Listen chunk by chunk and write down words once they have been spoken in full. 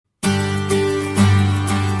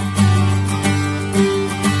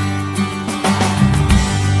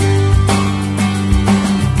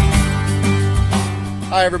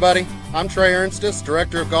Hi everybody, I'm Trey Ernstes,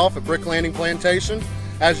 Director of Golf at Brick Landing Plantation.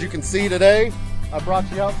 As you can see today, I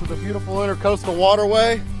brought you out to the beautiful Intercoastal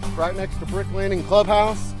Waterway right next to Brick Landing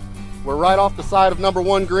Clubhouse. We're right off the side of number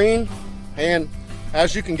 1 green, and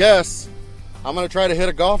as you can guess, I'm going to try to hit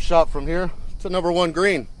a golf shot from here to number 1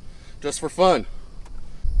 green, just for fun.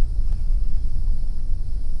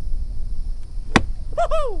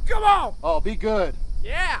 Woohoo! Come on! Oh, be good.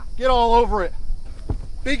 Yeah! Get all over it.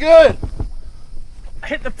 Be good.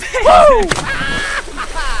 Hit the pin! Woo!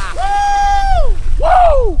 Woo!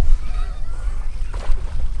 Woo!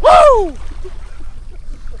 Woo!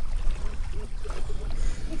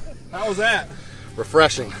 How was that?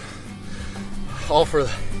 Refreshing. All for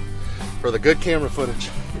the good camera footage.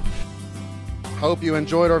 Hope you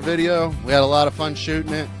enjoyed our video. We had a lot of fun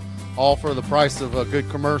shooting it, all for the price of a good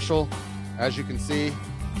commercial. As you can see,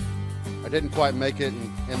 I didn't quite make it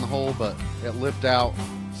in the hole, but it lived out.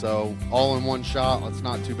 So all in one shot, that's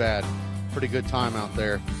not too bad. Pretty good time out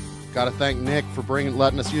there. Got to thank Nick for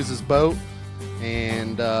letting us use his boat,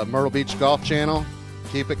 and Myrtle Beach Golf Channel.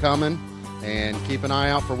 Keep it coming, and keep an eye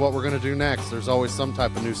out for what we're going to do next. There's always some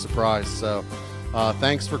type of new surprise. So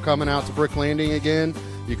thanks for coming out to Brick Landing again.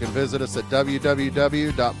 You can visit us at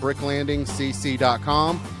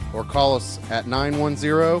www.bricklandingcc.com or call us at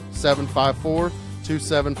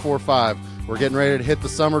 910-754-2745. We're getting ready to hit the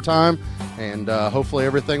summertime, and hopefully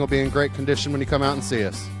everything will be in great condition when you come out and see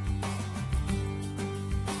us.